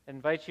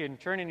invite you to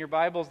turn in your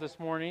Bibles this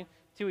morning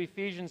to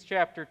Ephesians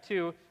chapter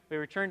 2. We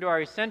return to our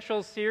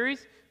Essentials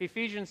series.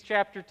 Ephesians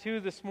chapter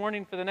 2 this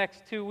morning for the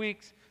next 2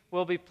 weeks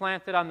will be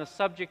planted on the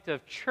subject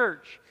of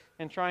church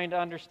and trying to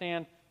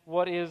understand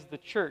what is the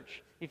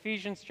church.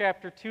 Ephesians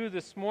chapter 2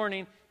 this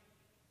morning,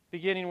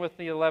 beginning with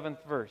the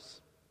 11th verse.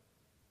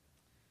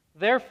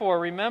 Therefore,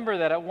 remember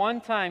that at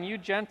one time you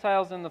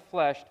Gentiles in the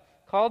flesh,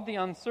 called the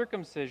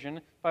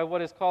uncircumcision by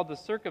what is called the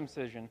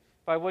circumcision,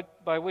 by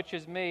which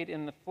is made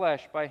in the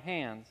flesh by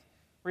hands.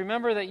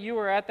 Remember that you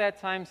were at that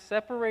time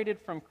separated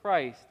from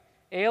Christ,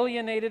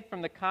 alienated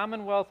from the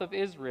commonwealth of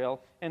Israel,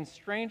 and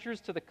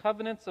strangers to the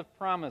covenants of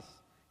promise,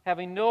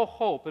 having no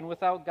hope and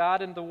without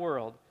God in the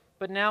world.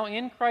 But now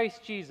in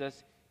Christ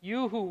Jesus,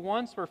 you who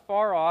once were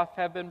far off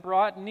have been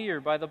brought near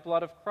by the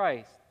blood of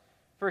Christ.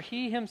 For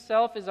he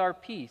himself is our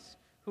peace,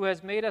 who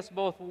has made us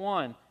both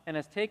one, and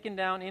has taken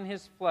down in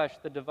his flesh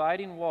the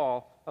dividing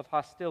wall of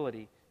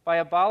hostility, by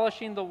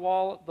abolishing the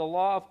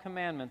law of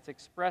commandments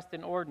expressed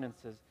in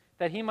ordinances,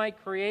 that he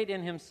might create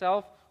in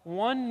himself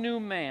one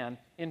new man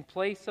in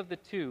place of the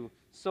two,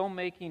 so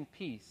making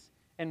peace,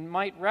 and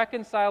might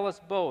reconcile us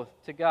both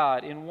to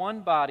God in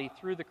one body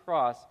through the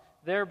cross,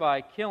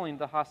 thereby killing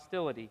the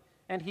hostility.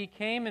 And he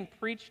came and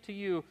preached to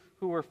you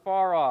who were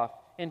far off,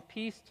 and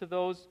peace to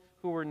those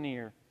who were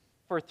near.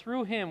 For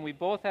through him we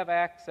both have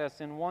access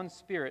in one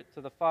Spirit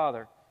to the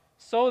Father.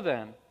 So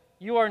then,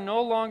 you are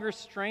no longer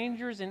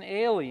strangers and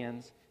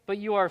aliens, but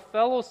you are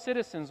fellow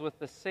citizens with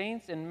the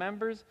saints and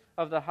members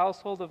of the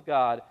household of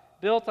God,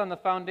 built on the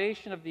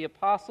foundation of the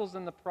apostles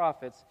and the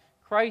prophets,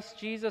 Christ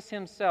Jesus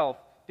himself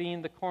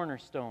being the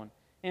cornerstone,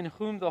 in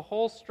whom the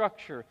whole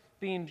structure,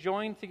 being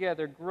joined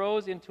together,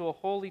 grows into a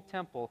holy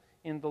temple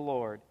in the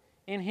Lord.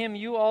 In him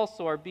you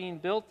also are being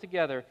built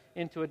together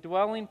into a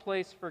dwelling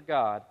place for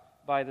God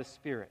by the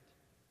Spirit.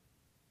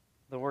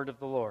 The word of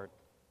the Lord.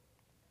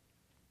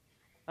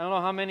 I don't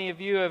know how many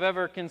of you have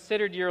ever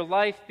considered your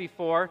life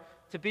before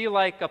to be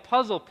like a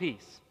puzzle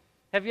piece.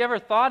 Have you ever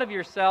thought of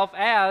yourself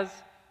as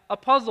a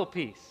puzzle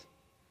piece?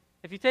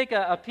 If you take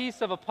a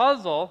piece of a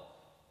puzzle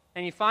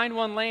and you find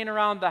one laying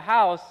around the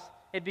house,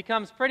 it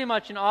becomes pretty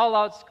much an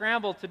all-out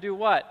scramble to do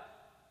what?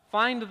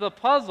 Find the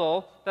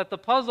puzzle that the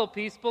puzzle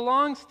piece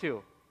belongs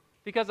to.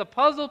 Because a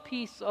puzzle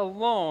piece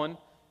alone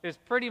is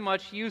pretty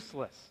much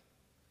useless.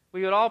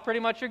 We would all pretty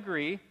much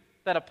agree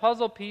that a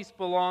puzzle piece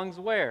belongs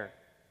where?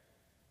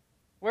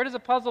 Where does a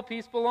puzzle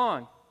piece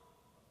belong?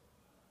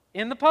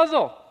 In the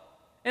puzzle.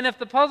 And if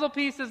the puzzle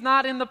piece is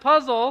not in the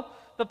puzzle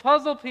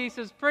piece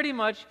is pretty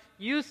much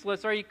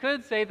useless, or you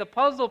could say the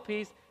puzzle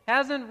piece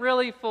hasn't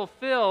really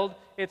fulfilled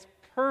its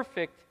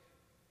perfect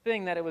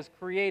thing that it was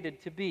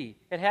created to be.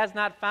 It has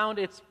not found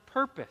its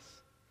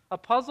purpose. A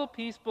puzzle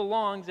piece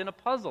belongs in a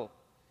puzzle.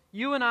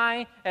 You and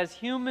I, as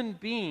human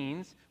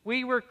beings,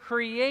 we were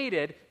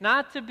created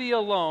not to be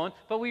alone,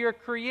 but we are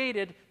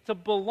created to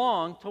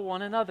belong to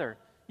one another.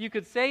 You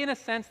could say, in a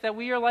sense, that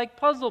we are like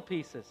puzzle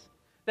pieces.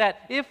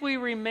 That if we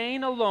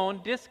remain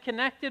alone,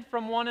 disconnected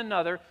from one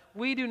another,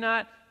 we do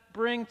not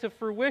bring to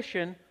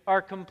fruition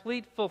our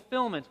complete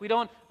fulfillment. We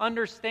don't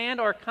understand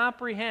or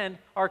comprehend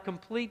our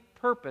complete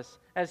purpose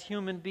as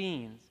human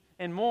beings,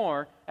 and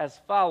more as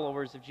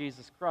followers of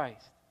Jesus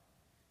Christ.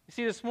 You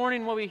see, this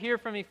morning what we hear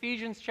from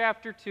Ephesians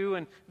chapter 2,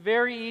 in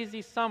very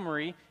easy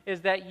summary,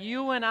 is that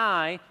you and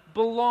I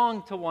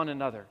belong to one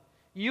another.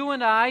 You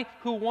and I,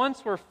 who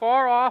once were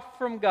far off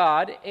from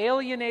God,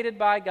 alienated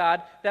by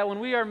God, that when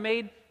we are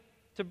made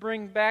to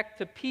bring back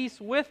to peace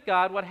with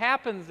God, what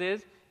happens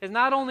is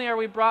not only are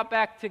we brought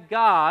back to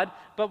God,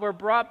 but we're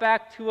brought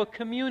back to a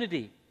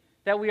community,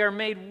 that we are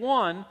made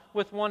one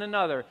with one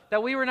another,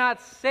 that we were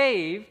not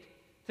saved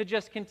to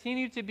just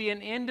continue to be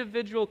an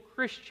individual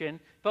Christian,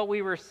 but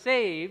we were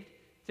saved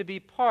to be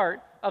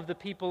part of the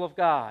people of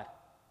God.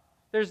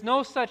 There's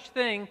no such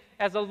thing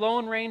as a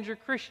Lone Ranger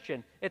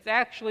Christian. It's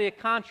actually a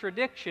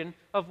contradiction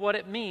of what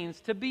it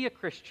means to be a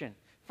Christian.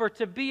 For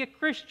to be a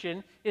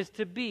Christian is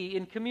to be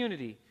in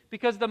community.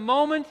 Because the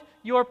moment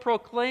you're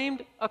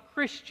proclaimed a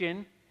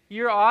Christian,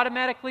 you're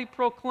automatically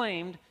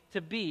proclaimed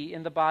to be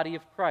in the body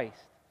of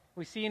Christ.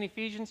 We see in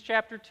Ephesians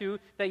chapter 2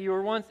 that you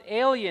were once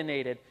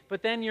alienated,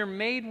 but then you're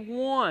made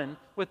one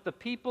with the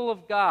people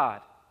of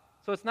God.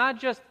 So it's not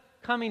just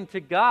coming to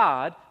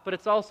God, but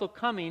it's also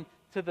coming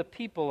to the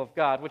people of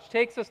God, which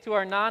takes us to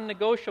our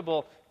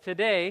non-negotiable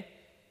today.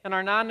 And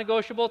our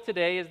non-negotiable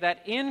today is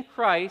that in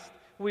Christ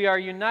we are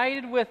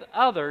united with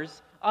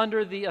others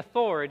under the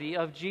authority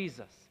of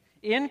Jesus.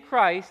 In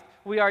Christ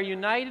we are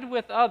united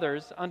with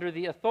others under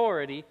the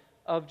authority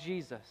of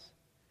Jesus.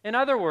 In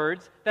other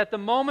words, that the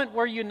moment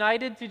we're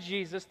united to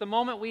Jesus, the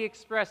moment we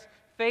express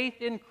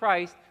faith in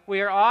Christ, we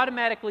are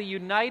automatically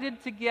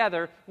united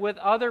together with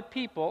other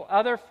people,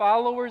 other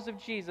followers of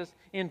Jesus,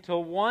 into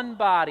one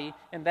body,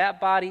 and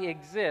that body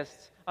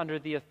exists under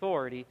the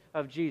authority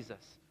of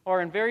Jesus.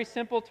 Or in very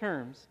simple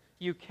terms,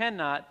 you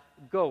cannot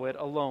go it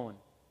alone.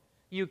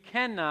 You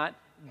cannot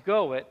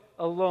go it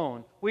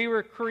alone. We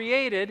were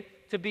created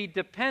to be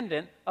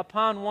dependent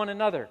upon one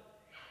another.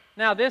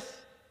 Now, this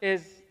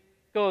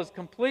goes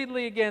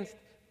completely against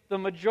The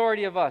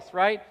majority of us,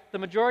 right? The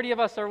majority of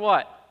us are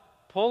what?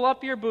 Pull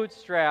up your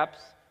bootstraps,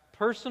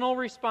 personal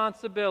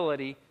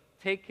responsibility,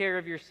 take care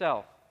of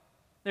yourself.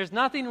 There's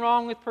nothing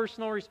wrong with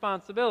personal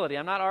responsibility.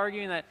 I'm not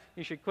arguing that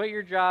you should quit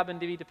your job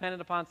and to be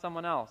dependent upon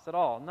someone else at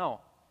all.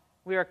 No.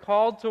 We are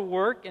called to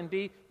work and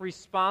be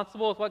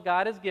responsible with what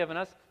God has given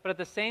us, but at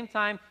the same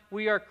time,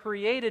 we are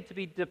created to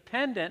be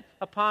dependent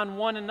upon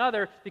one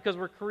another because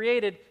we're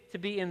created to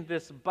be in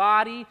this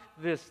body,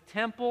 this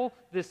temple,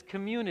 this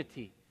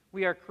community.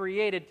 We are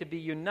created to be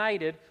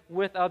united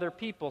with other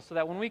people so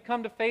that when we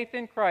come to faith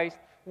in Christ,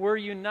 we're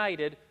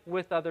united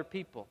with other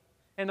people.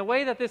 And the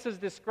way that this is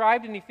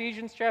described in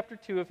Ephesians chapter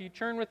 2, if you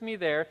turn with me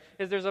there,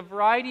 is there's a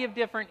variety of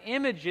different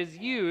images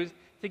used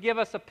to give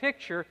us a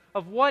picture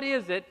of what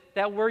is it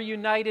that we're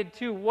united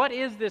to. What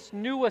is this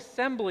new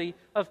assembly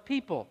of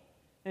people?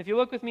 And if you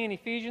look with me in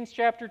Ephesians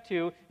chapter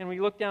 2, and we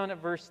look down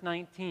at verse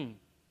 19,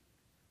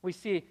 we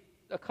see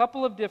a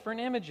couple of different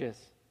images.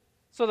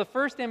 So the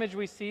first image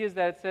we see is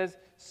that it says,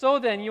 "So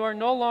then you are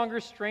no longer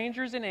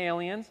strangers and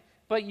aliens,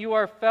 but you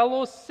are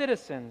fellow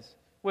citizens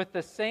with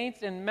the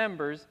saints and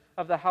members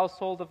of the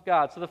household of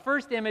God." So the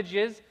first image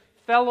is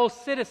fellow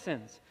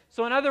citizens.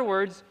 So in other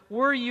words,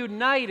 we're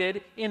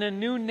united in a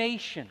new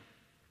nation.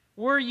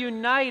 We're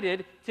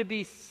united to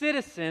be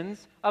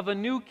citizens of a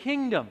new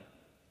kingdom.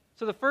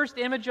 So the first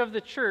image of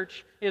the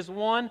church is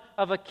one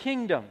of a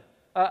kingdom,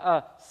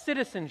 a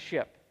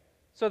citizenship.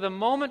 So the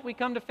moment we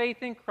come to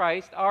faith in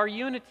Christ, our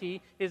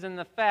unity is in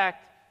the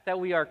fact that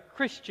we are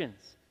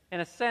Christians.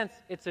 In a sense,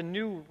 it's a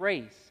new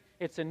race.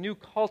 It's a new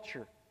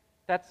culture.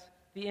 That's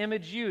the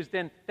image used.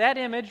 And that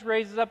image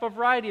raises up a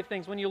variety of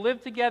things. When you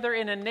live together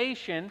in a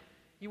nation,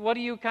 what do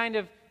you kind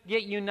of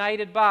get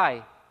united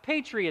by?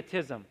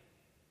 Patriotism.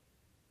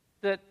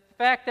 The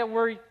fact that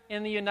we're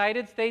in the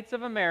United States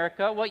of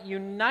America, what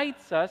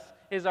unites us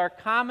is our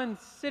common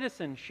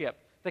citizenship,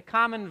 the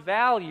common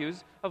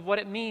values of what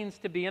it means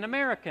to be an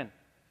American.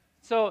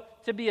 So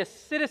to be a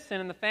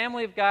citizen in the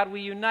family of God, we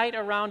unite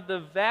around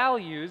the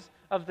values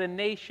of the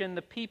nation,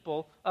 the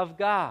people of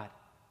God.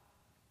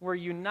 We're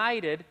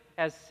united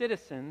as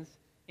citizens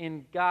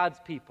in God's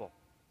people.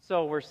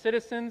 So we're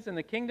citizens in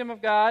the kingdom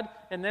of God,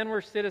 and then we're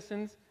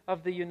citizens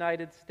of the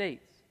United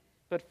States.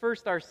 But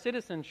first, our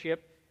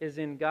citizenship is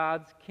in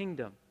God's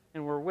kingdom,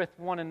 and we're with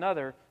one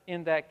another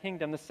in that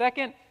kingdom. The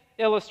second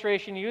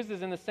illustration used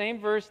is in the same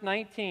verse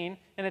 19,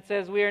 and it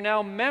says, "We are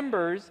now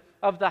members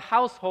of the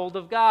household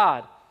of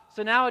God."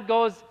 So now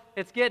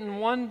it's getting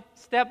one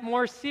step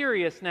more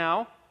serious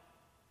now.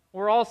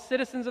 We're all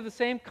citizens of the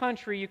same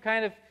country. You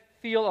kind of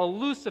feel a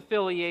loose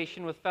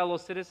affiliation with fellow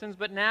citizens,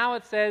 but now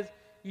it says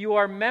you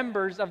are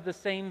members of the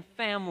same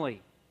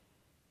family.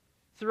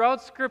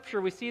 Throughout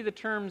Scripture, we see the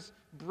terms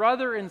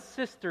brother and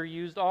sister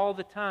used all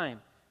the time.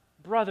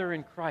 Brother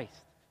in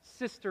Christ,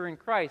 sister in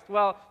Christ.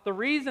 Well, the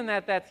reason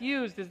that that's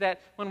used is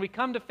that when we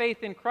come to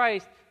faith in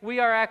Christ, we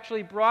are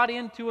actually brought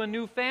into a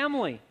new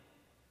family.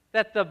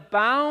 That the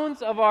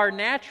bounds of our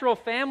natural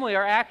family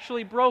are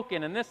actually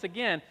broken. And this,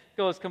 again,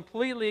 goes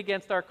completely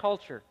against our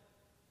culture.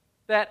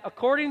 That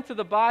according to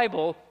the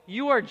Bible,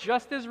 you are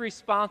just as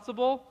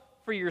responsible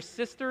for your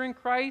sister in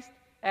Christ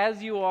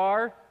as you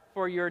are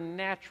for your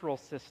natural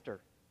sister.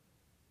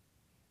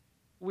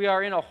 We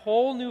are in a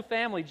whole new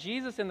family.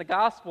 Jesus in the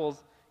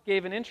Gospels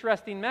gave an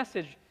interesting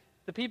message.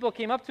 The people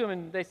came up to him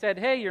and they said,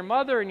 "Hey, your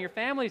mother and your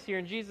family's here."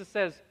 And Jesus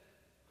says,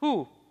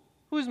 "Who?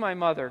 Who's my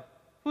mother?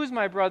 Who's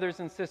my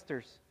brothers and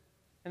sisters?"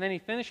 And then he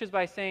finishes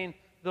by saying,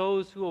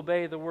 "Those who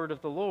obey the word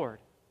of the Lord."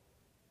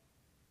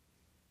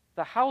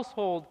 The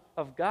household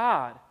of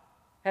God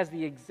has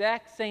the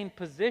exact same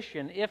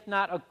position, if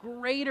not a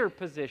greater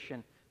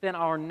position, than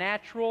our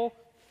natural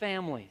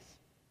families.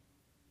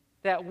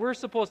 That we're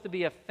supposed to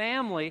be a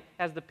family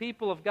as the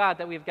people of God,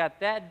 that we've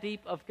got that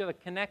deep of a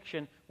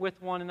connection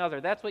with one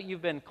another. That's what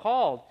you've been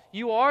called.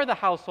 You are the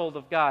household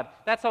of God.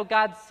 That's how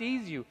God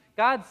sees you.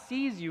 God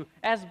sees you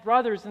as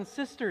brothers and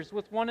sisters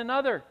with one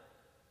another.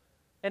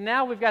 And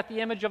now we've got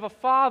the image of a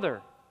father,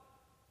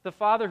 the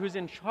father who's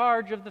in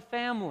charge of the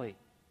family.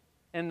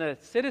 And the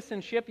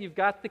citizenship, you've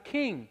got the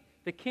king.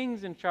 The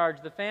king's in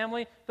charge. The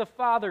family, the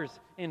father's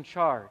in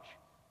charge.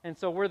 And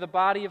so we're the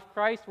body of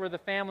Christ. We're the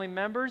family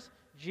members.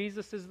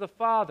 Jesus is the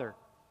father.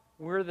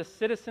 We're the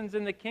citizens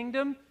in the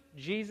kingdom.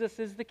 Jesus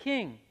is the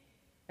king.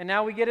 And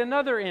now we get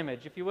another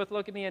image. If you would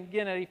look at me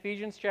again at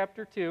Ephesians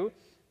chapter 2.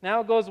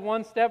 Now it goes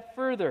one step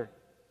further.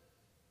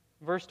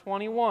 Verse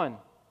 21.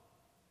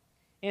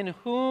 "In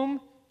whom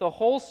the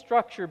whole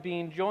structure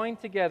being joined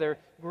together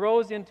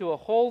grows into a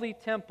holy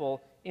temple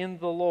in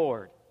the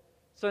Lord."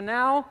 So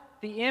now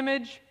the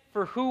image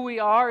for who we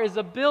are is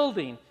a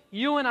building.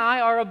 You and I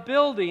are a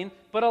building,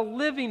 but a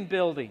living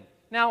building.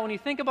 Now, when you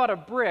think about a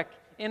brick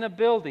in a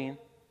building,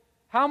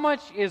 how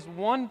much is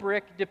one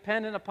brick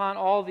dependent upon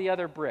all the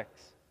other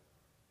bricks?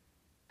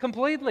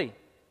 Completely.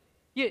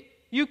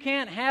 You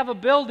can't have a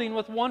building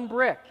with one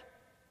brick.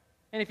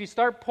 And if you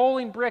start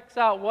pulling bricks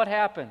out, what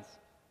happens?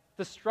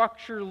 The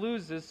structure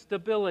loses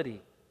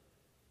stability.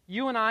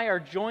 You and I are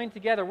joined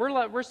together.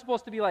 We're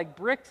supposed to be like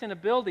bricks in a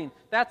building.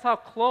 That's how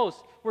close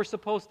we're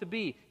supposed to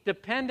be,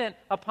 dependent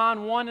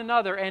upon one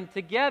another, and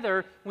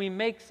together we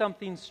make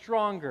something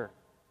stronger.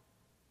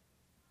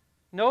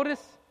 Notice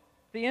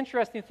the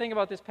interesting thing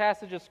about this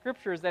passage of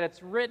Scripture is that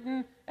it's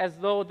written as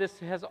though this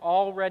has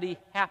already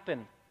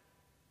happened.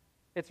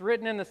 It's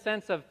written in the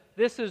sense of,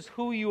 this is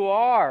who you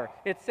are.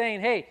 It's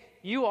saying, hey,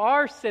 you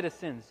are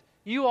citizens.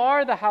 You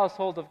are the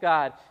household of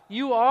God.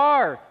 You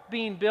are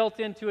being built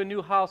into a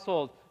new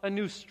household, a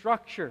new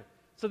structure.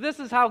 So this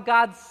is how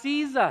God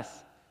sees us.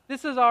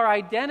 This is our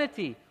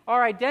identity.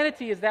 Our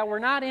identity is that we're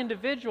not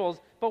individuals,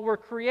 but we're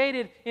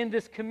created in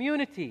this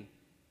community.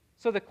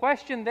 So the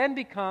question then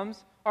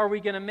becomes, are we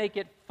going to make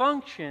it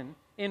function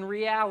in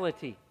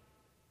reality?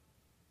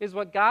 Is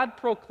what God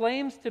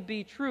proclaims to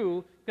be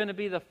true going to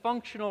be the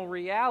functional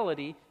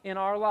reality in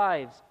our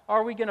lives?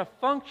 Are we going to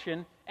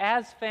function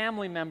as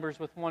family members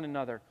with one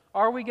another?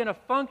 Are we going to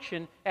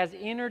function as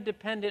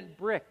interdependent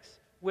bricks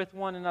with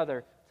one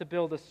another to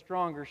build a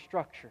stronger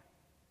structure?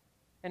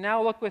 And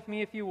now look with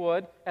me, if you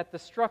would, at the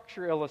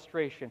structure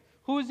illustration.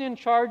 Who's in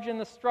charge in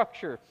the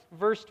structure?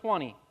 Verse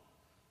 20.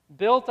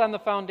 Built on the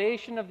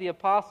foundation of the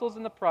apostles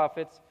and the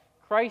prophets,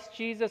 Christ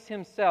Jesus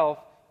himself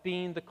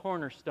being the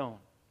cornerstone.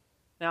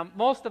 Now,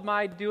 most of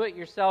my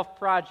do-it-yourself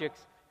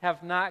projects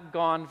have not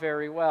gone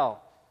very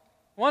well.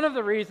 One of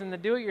the reasons the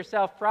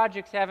do-it-yourself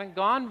projects haven't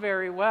gone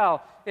very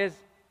well is,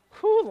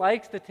 who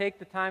likes to take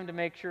the time to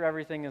make sure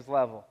everything is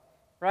level,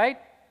 right?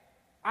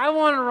 I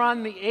want to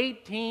run the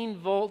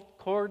 18-volt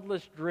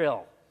cordless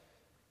drill.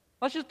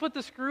 Let's just put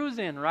the screws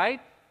in, right?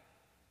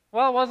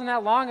 Well, it wasn't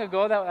that long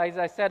ago that, as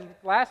I said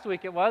last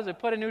week I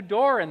put a new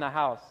door in the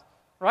house,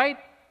 right?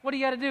 What do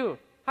you got to do?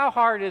 How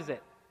hard is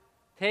it?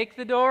 Take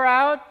the door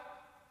out,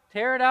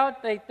 tear it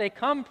out. They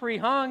come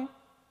pre-hung.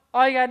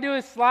 All you got to do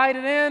is slide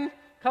it in,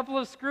 a couple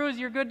of screws,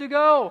 you're good to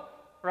go,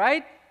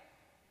 right?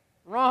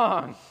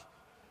 Wrong.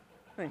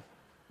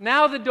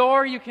 Now the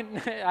door, you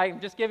can, I'm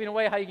just giving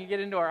away how you can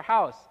get into our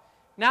house.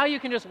 Now you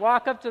can just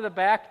walk up to the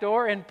back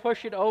door and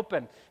push it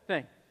open,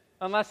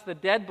 unless the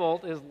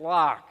deadbolt is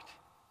locked.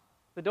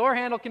 The door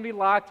handle can be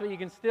locked, but you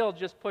can still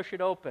just push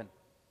it open.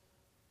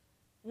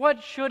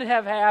 What should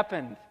have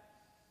happened?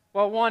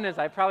 Well, one is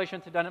I probably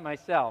shouldn't have done it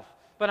myself.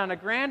 But on a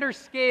grander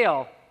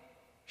scale,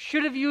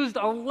 should have used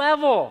a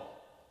level.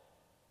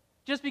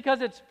 Just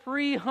because it's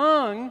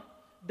pre-hung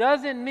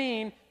doesn't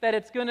mean that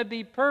it's going to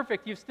be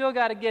perfect. You've still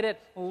got to get it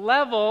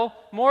level.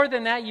 More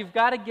than that, you've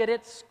got to get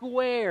it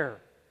square.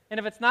 And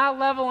if it's not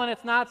level and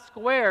it's not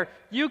square,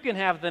 you can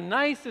have the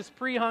nicest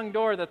pre-hung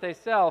door that they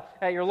sell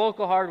at your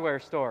local hardware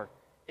store.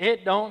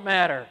 It don't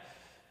matter.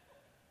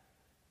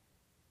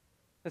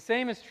 The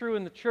same is true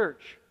in the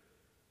church.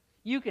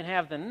 You can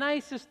have the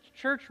nicest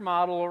church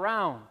model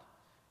around.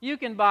 You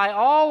can buy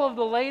all of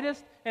the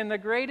latest and the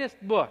greatest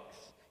books.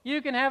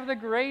 You can have the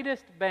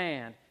greatest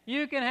band.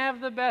 You can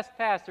have the best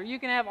pastor. You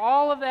can have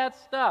all of that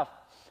stuff.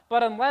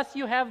 But unless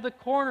you have the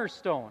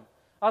cornerstone,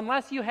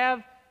 unless you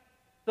have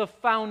the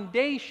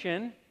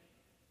foundation,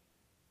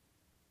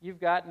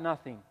 you've got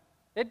nothing.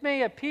 It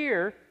may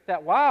appear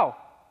that, wow,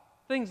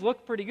 things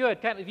look pretty good.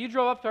 If you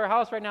drove up to our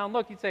house right now and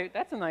looked, you'd say,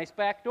 that's a nice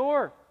back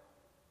door.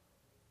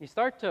 You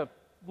start to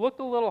look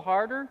a little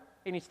harder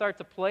and you start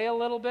to play a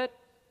little bit,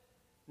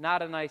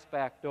 not a nice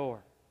back door.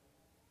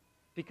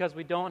 Because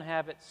we don't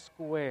have it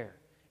square.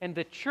 And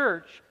the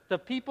church, the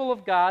people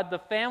of God, the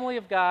family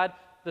of God,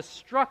 the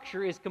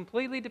structure is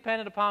completely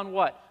dependent upon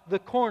what? The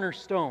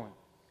cornerstone.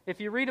 If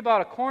you read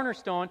about a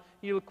cornerstone,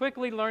 you will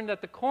quickly learn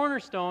that the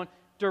cornerstone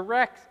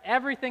directs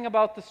everything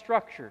about the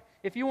structure.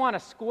 If you want a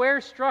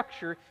square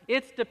structure,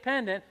 it's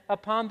dependent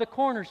upon the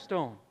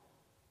cornerstone.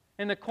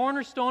 And the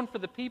cornerstone for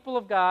the people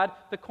of God,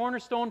 the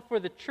cornerstone for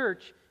the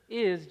church,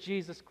 is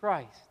Jesus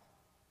Christ.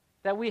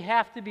 That we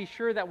have to be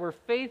sure that we're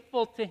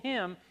faithful to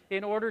Him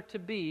in order to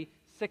be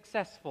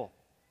successful.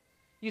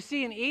 You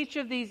see, in each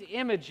of these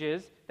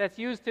images that's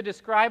used to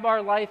describe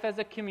our life as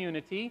a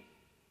community,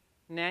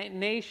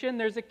 nation,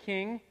 there's a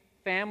king;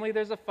 family,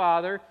 there's a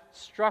father;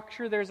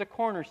 structure, there's a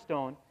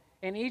cornerstone.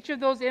 In each of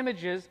those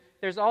images,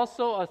 there's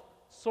also a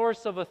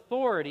source of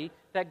authority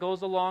that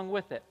goes along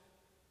with it.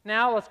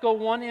 Now, let's go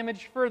one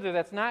image further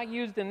that's not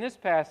used in this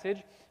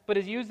passage, but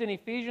is used in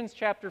Ephesians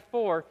chapter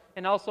 4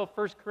 and also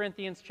 1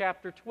 Corinthians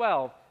chapter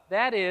 12.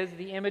 That is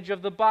the image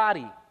of the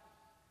body.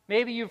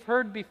 Maybe you've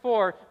heard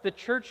before the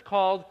church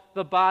called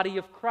the body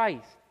of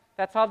Christ.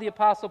 That's how the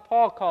Apostle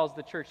Paul calls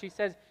the church. He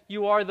says,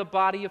 you are the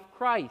body of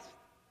Christ.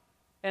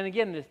 And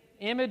again, this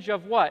image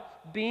of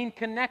what? Being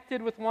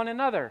connected with one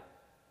another.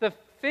 The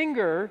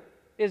finger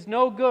is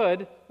no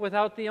good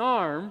without the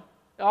arm.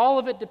 All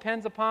of it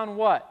depends upon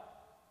what?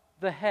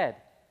 The head.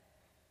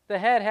 The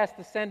head has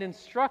to send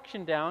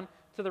instruction down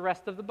to the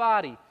rest of the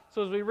body.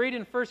 So as we read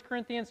in 1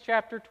 Corinthians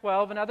chapter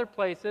 12 and other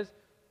places,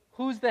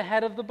 who's the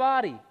head of the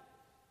body?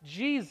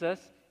 Jesus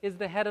is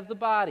the head of the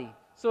body.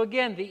 So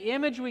again, the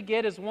image we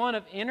get is one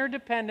of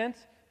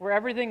interdependence, where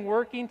everything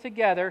working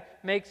together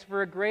makes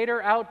for a greater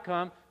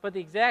outcome, but at the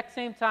exact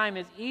same time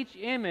as each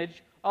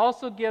image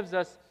also gives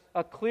us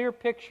a clear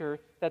picture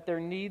that there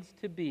needs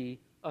to be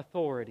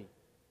authority.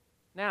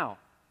 Now,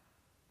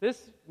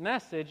 this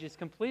message is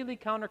completely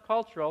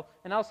countercultural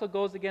and also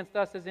goes against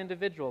us as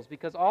individuals,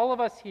 because all of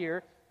us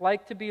here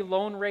like to be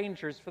lone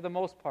rangers for the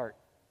most part.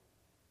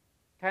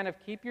 Kind of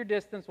keep your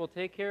distance, we'll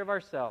take care of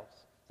ourselves.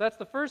 So that's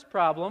the first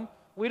problem.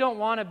 We don't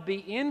want to be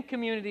in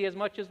community as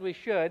much as we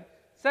should.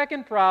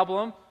 Second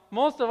problem,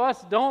 most of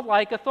us don't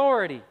like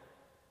authority.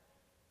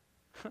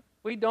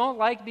 We don't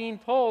like being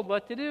told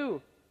what to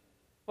do.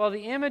 Well,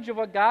 the image of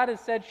what God has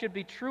said should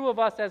be true of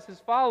us as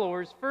His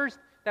followers. First,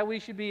 that we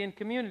should be in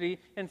community,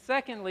 and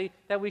secondly,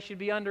 that we should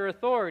be under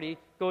authority,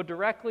 go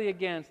directly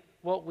against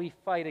what we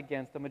fight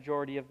against the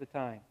majority of the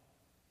time.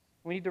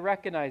 We need to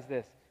recognize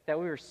this, that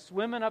we are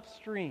swimming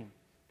upstream,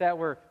 that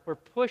we're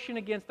pushing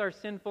against our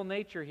sinful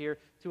nature here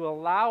to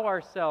allow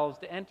ourselves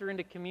to enter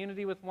into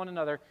community with one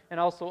another and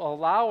also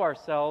allow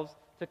ourselves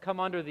to come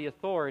under the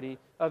authority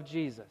of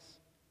Jesus.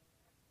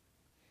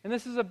 And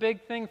this is a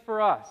big thing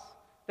for us,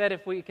 that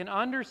if we can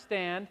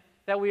understand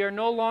that we are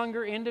no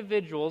longer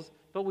individuals,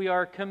 but we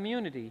are a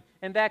community,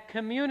 and that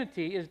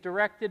community is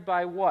directed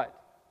by what?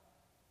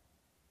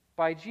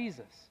 By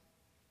Jesus.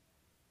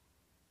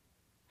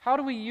 How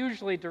do we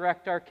usually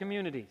direct our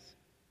communities?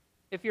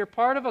 If you're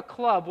part of a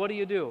club, what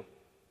do?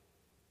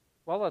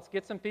 Well, let's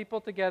get some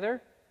people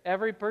together.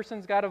 Every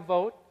person's got a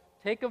vote.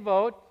 Take a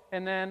vote,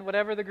 and then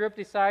whatever the group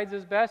decides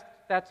is best,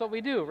 that's what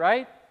we do,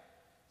 right?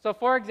 So,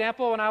 for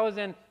example, when I was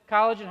in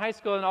college and high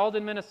school in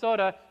Alden,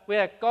 Minnesota, we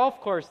had a golf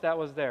course that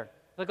was there.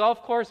 The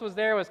golf course was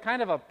there. It was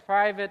kind of a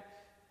private,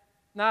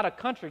 not a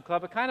country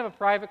club, but kind of a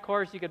private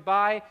course. You could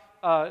buy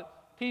a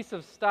piece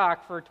of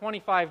stock for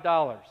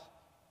 $25.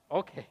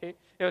 Okay,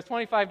 it was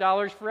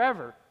 $25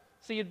 forever.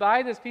 So you'd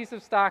buy this piece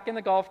of stock in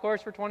the golf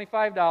course for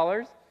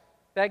 $25.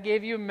 That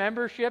gave you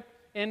membership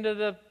into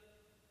the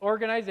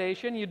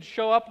organization. You'd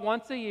show up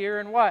once a year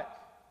and what?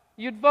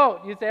 You'd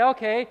vote. You'd say,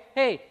 okay,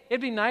 hey,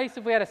 it'd be nice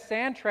if we had a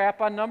sand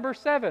trap on number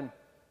 7.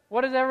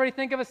 What does everybody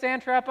think of a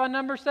sand trap on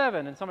number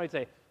 7? And somebody'd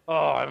say, oh,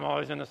 I'm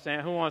always in the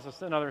sand. Who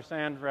wants another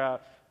sand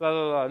trap? Blah,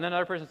 blah, blah. And then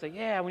another person would say,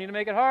 yeah, we need to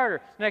make it harder.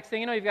 Next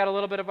thing you know, you've got a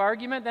little bit of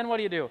argument. Then what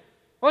do?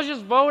 Well, let's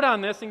just vote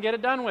on this and get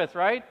it done with,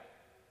 right?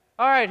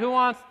 All right, who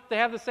wants to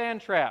have the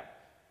sand trap?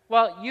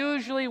 Well,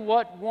 usually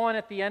what won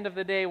at the end of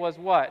the day was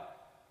what?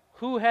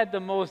 Who had the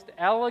most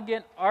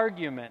elegant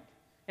argument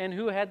and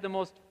who had the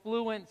most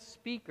fluent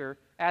speaker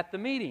at the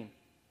meeting.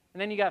 And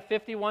then you got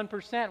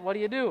 51%. What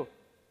do?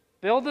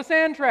 Build the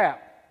sand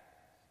trap.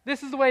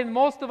 This is the way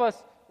most of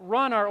us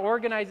run our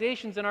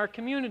organizations and our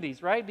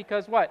communities, right?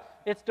 Because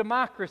what? It's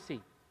democracy.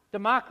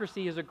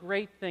 Democracy is a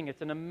great thing.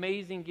 It's an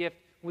amazing gift.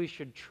 We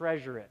should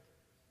treasure it.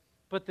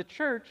 But the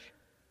church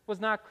was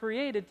not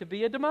created to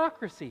be a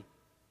democracy.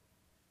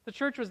 The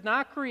church was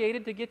not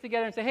created to get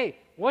together and say, hey,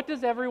 what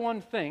does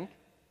everyone think?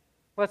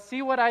 Let's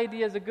see what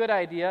idea is a good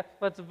idea.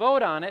 Let's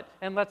vote on it,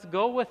 and let's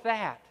go with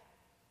that.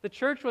 The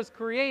church was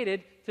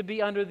created to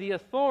be under the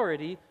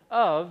authority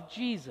of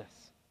Jesus.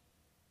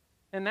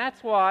 And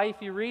that's why,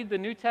 if you read the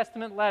New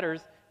Testament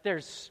letters,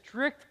 there's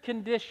strict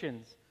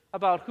conditions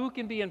about who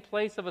can be in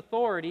place of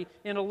authority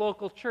in a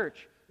local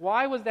church.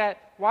 Why was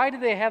that? Why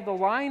did they have the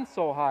line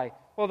so high?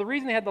 Well, the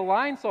reason they had the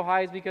line so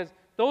high is because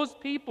those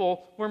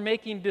people were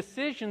making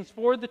decisions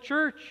for the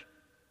church.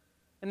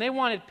 And they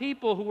wanted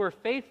people who were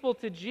faithful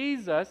to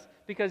Jesus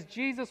because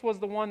Jesus was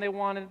the one they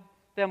wanted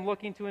them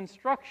looking to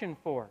instruction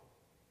for.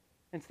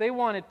 And so they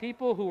wanted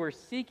people who were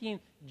seeking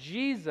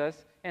Jesus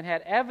and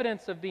had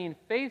evidence of being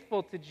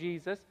faithful to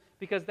Jesus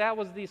because that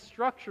was the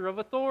structure of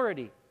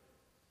authority.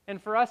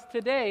 And for us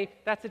today,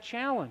 that's a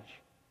challenge.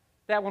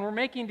 That when we're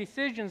making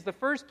decisions, the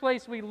first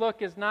place we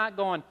look is not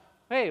going,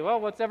 hey,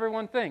 well, what's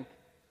everyone think?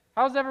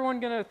 How's everyone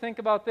going to think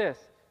about this?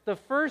 The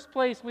first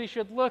place we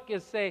should look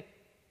is say,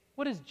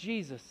 what does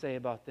Jesus say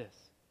about this?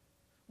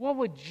 What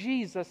would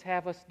Jesus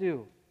have us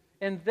do?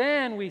 And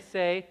then we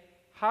say,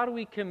 how do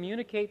we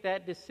communicate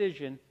that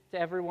decision to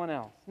everyone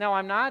else? Now,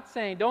 I'm not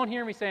saying, don't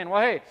hear me saying,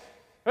 well, hey,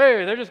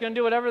 they're just going to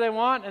do whatever they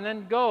want and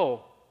then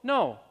go.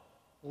 No.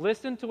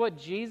 Listen to what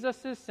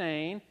Jesus is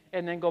saying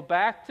and then go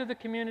back to the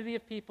community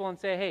of people and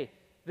say, hey,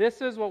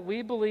 this is what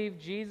we believe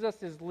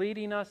Jesus is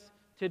leading us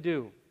to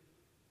do.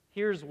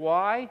 Here's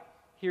why.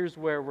 Here's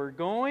where we're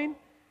going.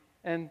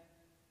 And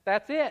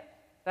that's it.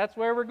 That's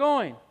where we're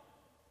going.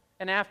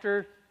 And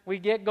after we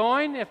get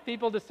going, if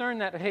people discern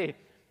that, hey,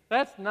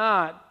 that's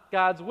not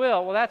God's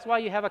will, well, that's why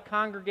you have a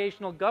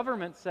congregational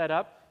government set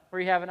up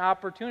where you have an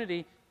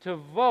opportunity to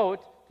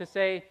vote to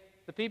say,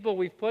 the people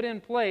we've put in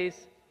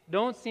place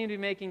don't seem to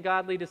be making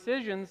godly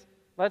decisions.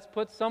 Let's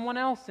put someone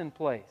else in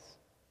place.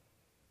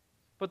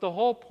 But the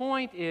whole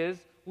point is,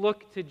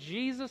 look to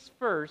Jesus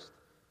first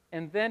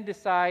and then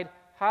decide,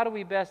 how do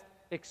we best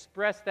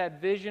express that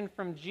vision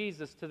from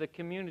Jesus to the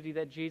community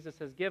that Jesus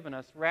has given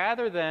us,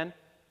 rather than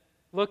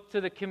look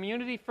to the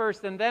community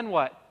first and then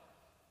what?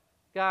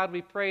 God,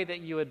 we pray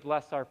that you would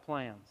bless our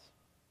plans.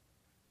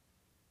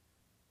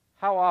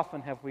 How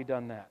often have we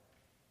done that?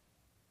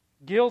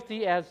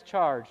 Guilty as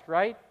charged,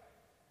 right?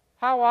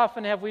 How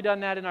often have we done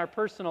that in our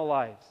personal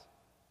lives?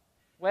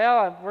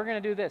 Well, we're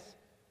going to do this.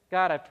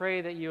 God, I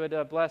pray that you would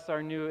bless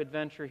our new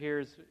adventure here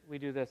as we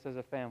do this as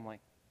a family.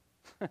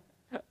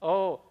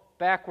 Oh,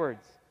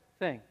 backwards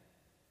thing.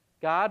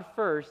 God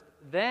first,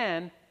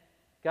 then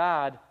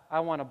God,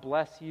 I want to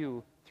bless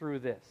you through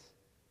this.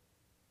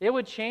 It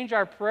would change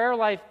our prayer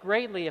life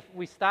greatly if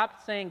we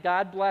stopped saying,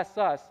 God bless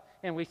us,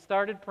 and we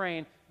started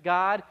praying,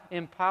 God,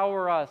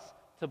 empower us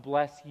to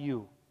bless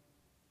you.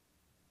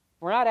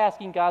 We're not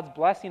asking God's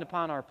blessing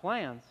upon our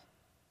plans.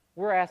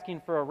 We're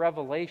asking for a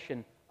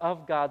revelation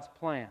of God's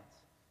plans,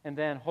 and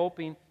then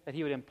hoping that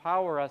He would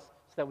empower us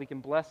so that we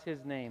can bless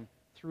His name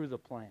through the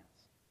plans.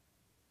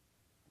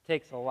 It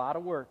takes a lot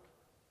of work,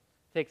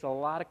 it takes a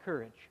lot of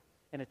courage,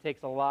 and it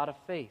takes a lot of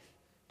faith.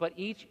 But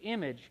each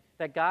image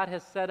that God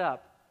has set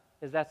up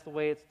is that's the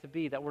way it's to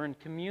be, that we're in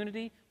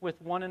community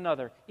with one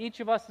another.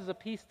 Each of us is a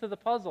piece to the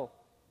puzzle.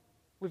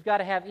 We've got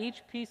to have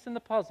each piece in the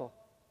puzzle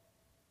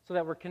so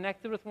that we're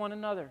connected with one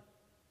another.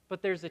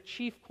 But there's a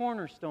chief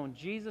cornerstone,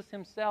 Jesus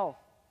Himself.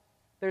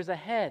 There's a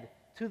head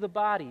to the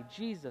body,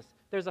 Jesus.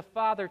 There's a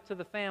father to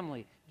the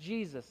family,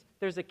 Jesus.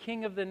 There's a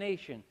king of the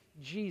nation,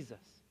 Jesus.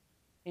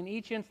 In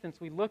each instance,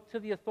 we look to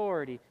the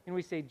authority and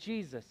we say,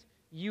 Jesus,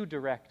 you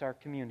direct our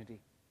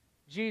community.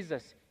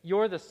 Jesus,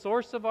 you're the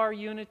source of our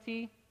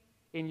unity,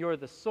 and you're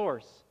the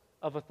source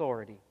of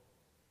authority.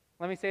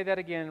 Let me say that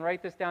again.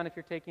 Write this down if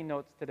you're taking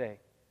notes today.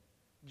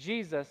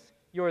 Jesus,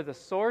 you're the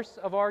source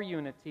of our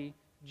unity.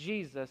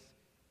 Jesus,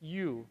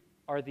 you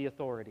are the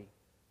authority.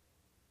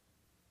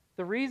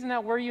 The reason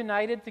that we're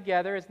united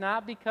together is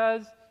not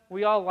because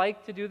we all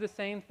like to do the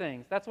same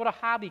things. That's what a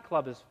hobby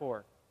club is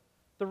for.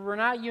 We're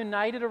not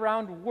united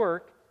around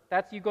work.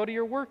 That's you go to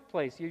your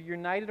workplace. You're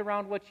united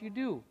around what you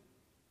do.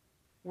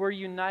 We're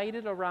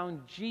united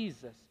around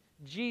Jesus.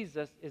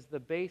 Jesus is the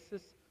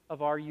basis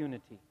of our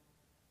unity,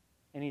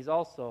 and He's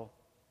also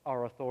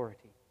our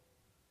authority.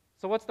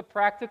 So what's the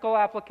practical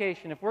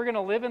application? If we're going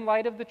to live in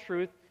light of the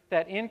truth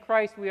that in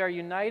Christ we are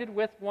united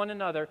with one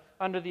another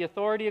under the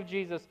authority of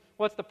Jesus,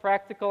 what's the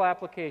practical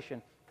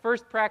application?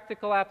 First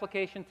practical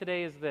application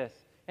today is this,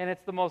 and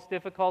it's the most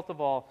difficult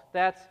of all.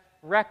 That's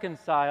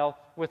reconcile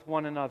with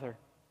one another.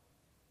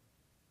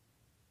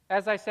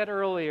 As I said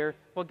earlier,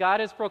 what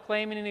God is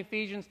proclaiming in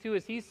Ephesians 2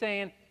 is He's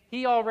saying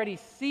He already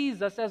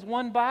sees us as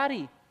one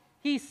body.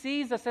 He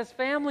sees us as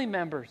family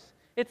members.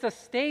 It's a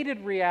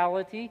stated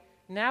reality.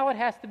 Now it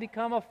has to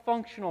become a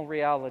functional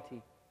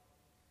reality.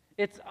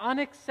 It's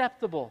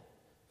unacceptable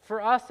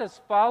for us as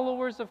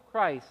followers of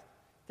Christ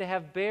to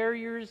have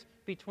barriers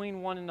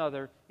between one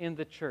another in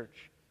the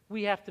church.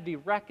 We have to be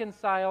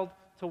reconciled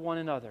to one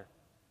another.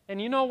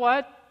 And you know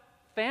what?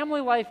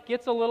 Family life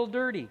gets a little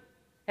dirty.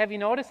 Have you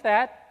noticed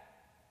that?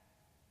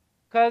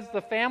 Because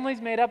the family's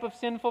made up of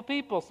sinful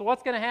people. So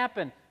what's going to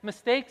happen?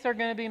 Mistakes are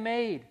going to be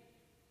made.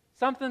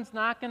 Somebody's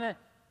going to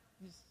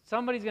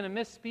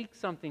misspeak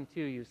something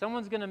to you.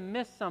 Someone's going to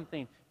miss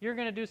something. You're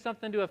going to do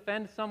something to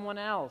offend someone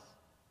else.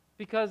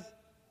 Because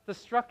the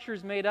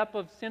structure's made up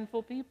of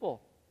sinful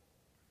people.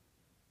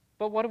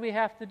 But what do we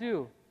have to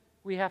do?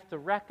 We have to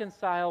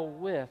reconcile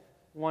with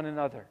one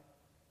another.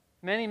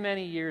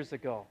 Many years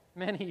ago,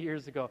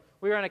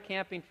 we were on a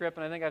camping trip,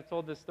 and I think I've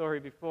told this story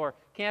before.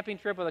 Camping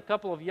trip with a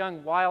couple of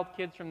young, wild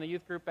kids from the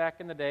youth group back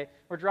in the day.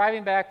 We're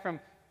driving back from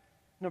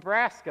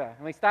Nebraska,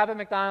 and we stop at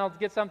McDonald's,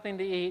 get something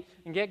to eat,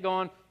 and get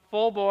going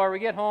full bore. We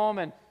get home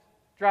and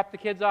drop the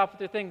kids off with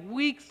their thing.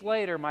 Weeks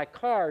later, my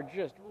car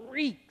just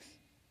reeks.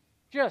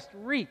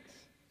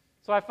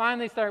 So I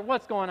finally start,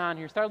 what's going on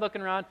here? Start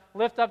looking around,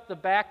 lift up the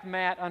back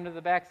mat under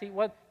the back seat.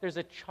 There's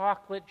a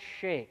chocolate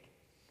shake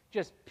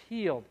just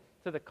peeled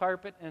to the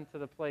carpet and to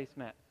the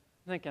placemat.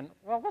 Thinking,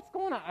 well, what's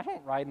going on? I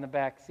don't ride in the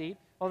back seat.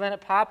 Well, then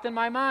it popped in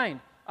my mind.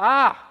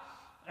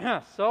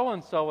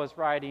 So-and-so was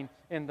riding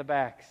in the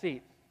back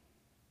seat.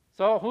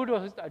 So who do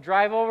I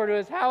drive over to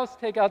his house,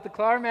 take out the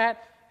car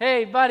mat?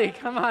 Hey, buddy,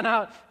 come on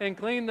out and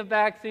clean the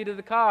back seat of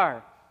the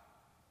car.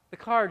 The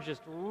car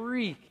just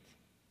reeked.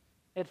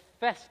 It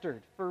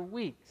festered for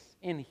weeks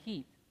in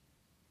heat.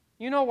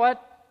 You know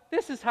what?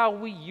 This is how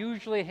we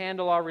usually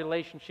handle our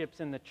relationships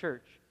in the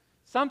church.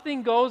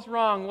 Something goes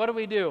wrong, what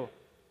do?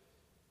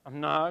 I'm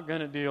not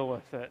going to deal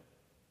with it.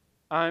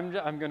 I'm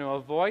going to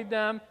avoid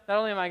them. Not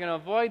only am I going to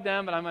avoid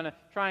them, but I'm going to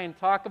try and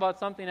talk about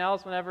something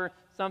else whenever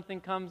something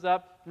comes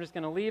up. I'm just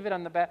going to leave it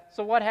on the back.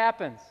 So what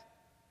happens?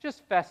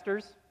 Just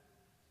festers.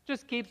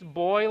 Just keeps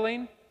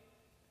boiling.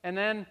 And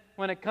then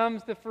when it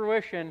comes to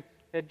fruition,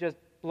 it just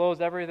blows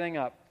everything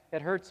up.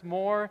 It hurts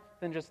more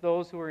than just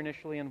those who were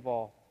initially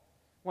involved.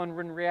 When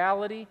in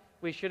reality,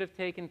 we should have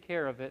taken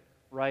care of it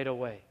right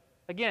away.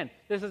 Again,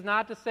 this is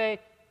not to say,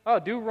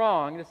 do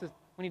wrong.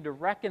 We need to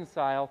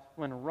reconcile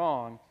when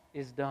wrong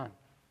is done.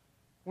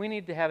 We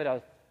need to have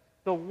it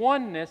the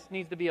oneness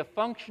needs to be a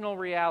functional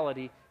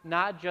reality,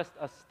 not just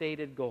a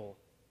stated goal.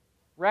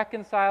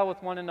 Reconcile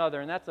with one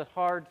another, and that's a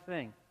hard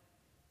thing.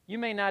 You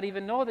may not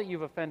even know that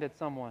you've offended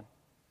someone,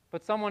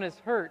 but someone is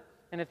hurt,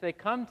 and if they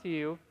come to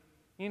you,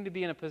 you need to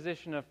be in a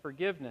position of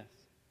forgiveness,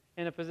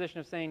 in a position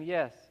of saying,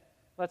 yes,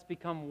 let's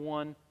become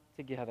one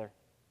together.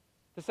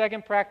 The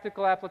second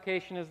practical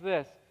application is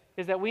this.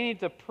 is that we need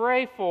to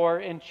pray for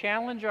and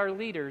challenge our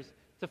leaders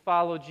to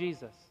follow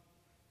Jesus.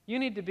 You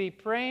need to be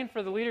praying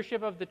for the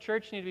leadership of the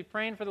church. You need to be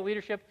praying for the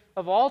leadership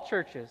of all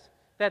churches,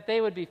 that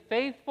they would be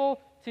faithful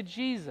to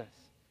Jesus.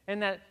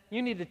 And that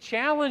you need to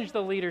challenge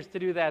the leaders to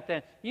do that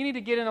then. You need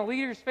to get in a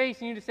leader's face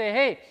and you need to say,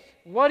 hey,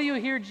 what do you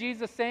hear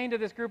Jesus saying to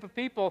this group of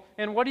people,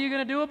 and what are you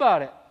going to do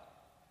about it?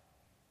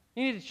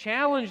 You need to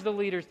challenge the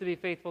leaders to be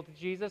faithful to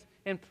Jesus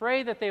and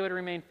pray that they would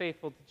remain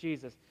faithful to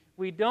Jesus.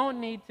 We don't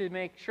need to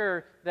make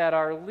sure that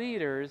our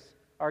leaders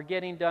are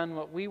getting done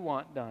what we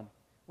want done.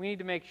 We need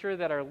to make sure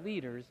that our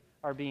leaders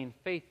are being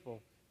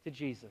faithful to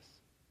Jesus.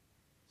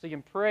 So you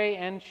can pray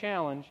and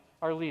challenge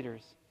our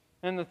leaders.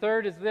 And the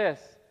third is this: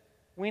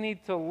 we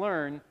need to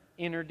learn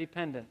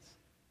interdependence.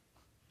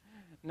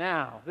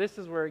 Now, this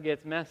is where it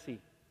gets messy,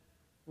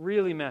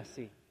 really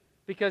messy.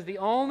 Because the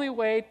only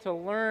way to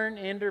learn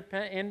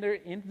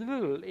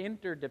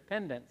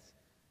interdependence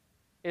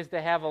is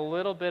to have a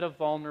little bit of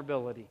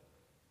vulnerability.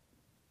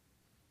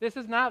 This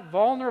is not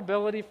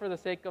vulnerability for the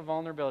sake of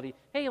vulnerability.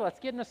 Hey, let's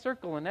get in a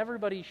circle and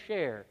everybody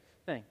share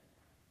thing.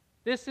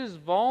 This is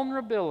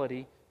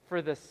vulnerability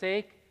for the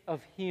sake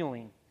of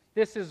healing.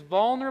 This is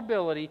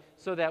vulnerability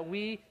so that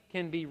we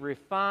can be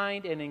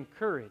refined and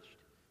encouraged,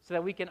 so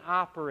that we can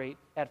operate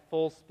at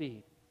full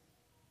speed.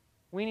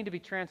 We need to be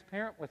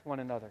transparent with one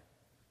another.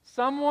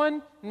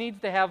 Someone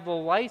needs to have the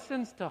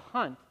license to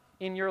hunt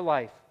in your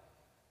life.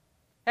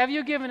 Have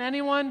you given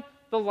anyone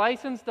the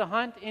license to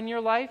hunt in your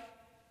life?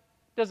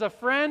 Does a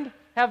friend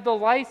have the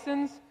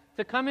license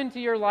to come into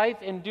your life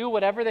and do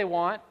whatever they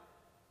want?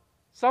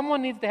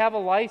 Someone needs to have a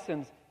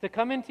license to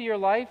come into your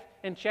life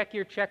and check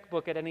your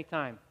checkbook at any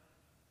time.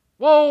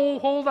 Whoa,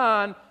 hold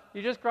on.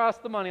 You just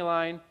crossed the money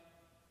line.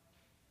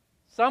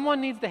 Someone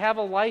needs to have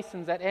a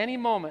license at any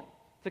moment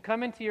to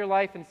come into your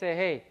life and say,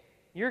 hey,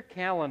 your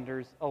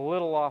calendar's a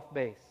little off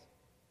base.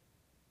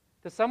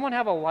 Does someone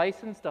have a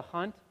license to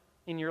hunt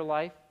in your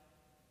life?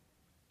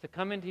 To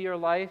come into your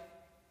life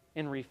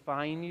and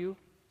refine you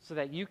so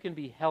that you can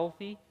be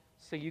healthy,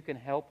 so you can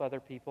help other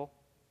people?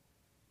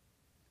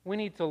 We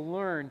need to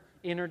learn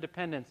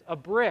interdependence. A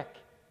brick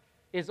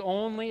is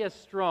only as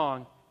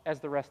strong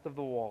as the rest of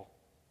the wall.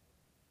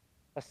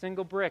 A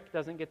single brick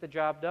doesn't get the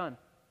job done,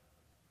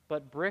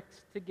 but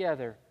bricks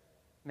together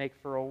make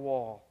for a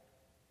wall.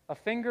 A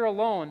finger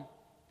alone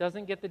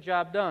doesn't get the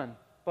job done,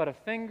 but a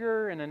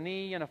finger and a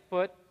knee and a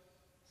foot,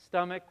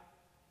 stomach,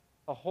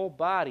 a whole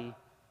body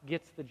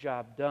gets the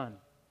job done.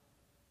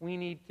 We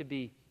need to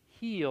be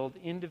healed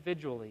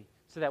individually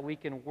so that we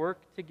can work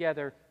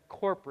together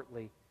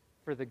corporately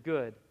for the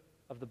good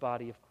of the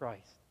body of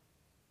Christ.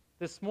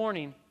 This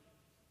morning,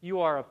 you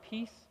are a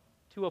piece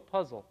to a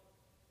puzzle.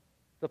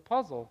 The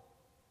puzzle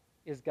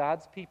is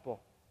God's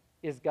people,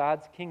 is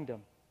God's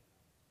kingdom.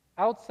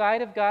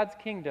 Outside of God's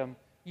kingdom,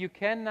 you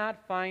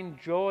cannot find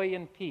joy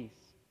and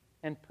peace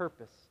and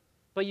purpose.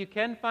 But you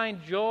can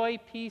find joy,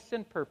 peace,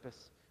 and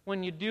purpose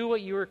when you do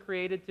what you were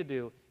created to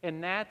do,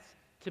 and that's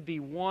to be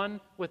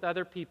one with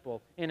other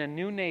people in a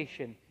new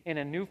nation, in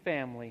a new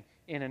family,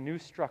 in a new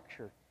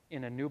structure,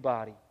 in a new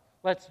body.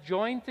 Let's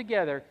join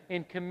together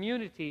in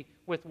community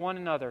with one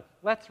another.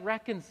 Let's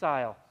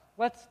reconcile.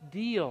 Let's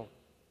deal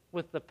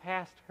with the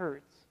past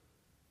hurts.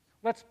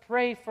 Let's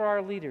pray for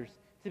our leaders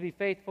to be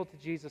faithful to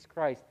Jesus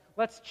Christ.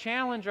 Let's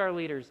challenge our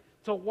leaders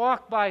to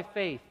walk by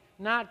faith,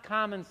 not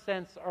common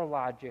sense or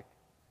logic.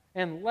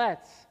 And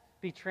let's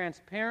be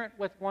transparent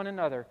with one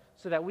another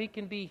so that we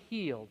can be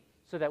healed,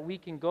 so that we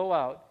can go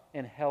out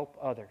and help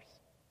others.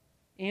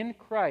 In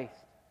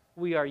Christ,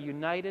 we are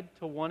united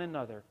to one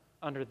another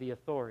under the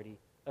authority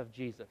of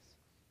Jesus.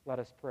 Let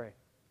us pray.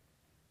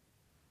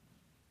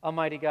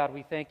 Almighty God,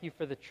 we thank you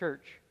for the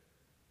church.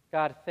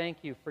 God, thank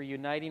you for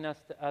uniting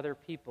us to other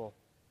people.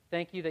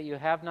 Thank you that you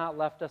have not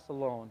left us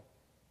alone.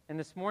 And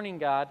this morning,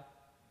 God,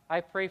 I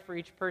pray for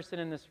each person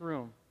in this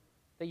room,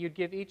 that you'd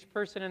give each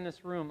person in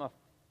this room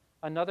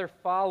another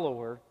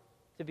follower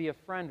to be a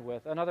friend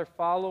with, another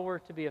follower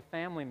to be a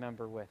family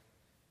member with.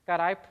 God,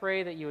 I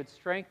pray that you would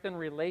strengthen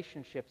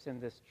relationships in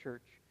this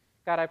church.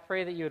 God, I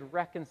pray that you would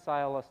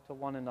reconcile us to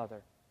one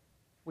another.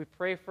 We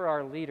pray for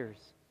our leaders.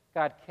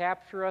 God,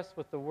 capture us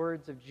with the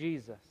words of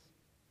Jesus.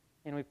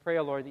 And we pray,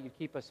 O Lord, that you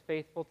keep us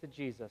faithful to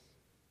Jesus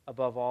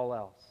above all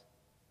else.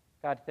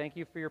 God, thank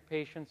you for your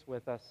patience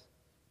with us.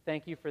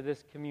 Thank you for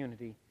this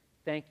community.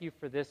 Thank you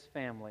for this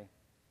family.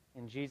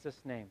 In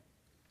Jesus' name,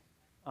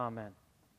 amen.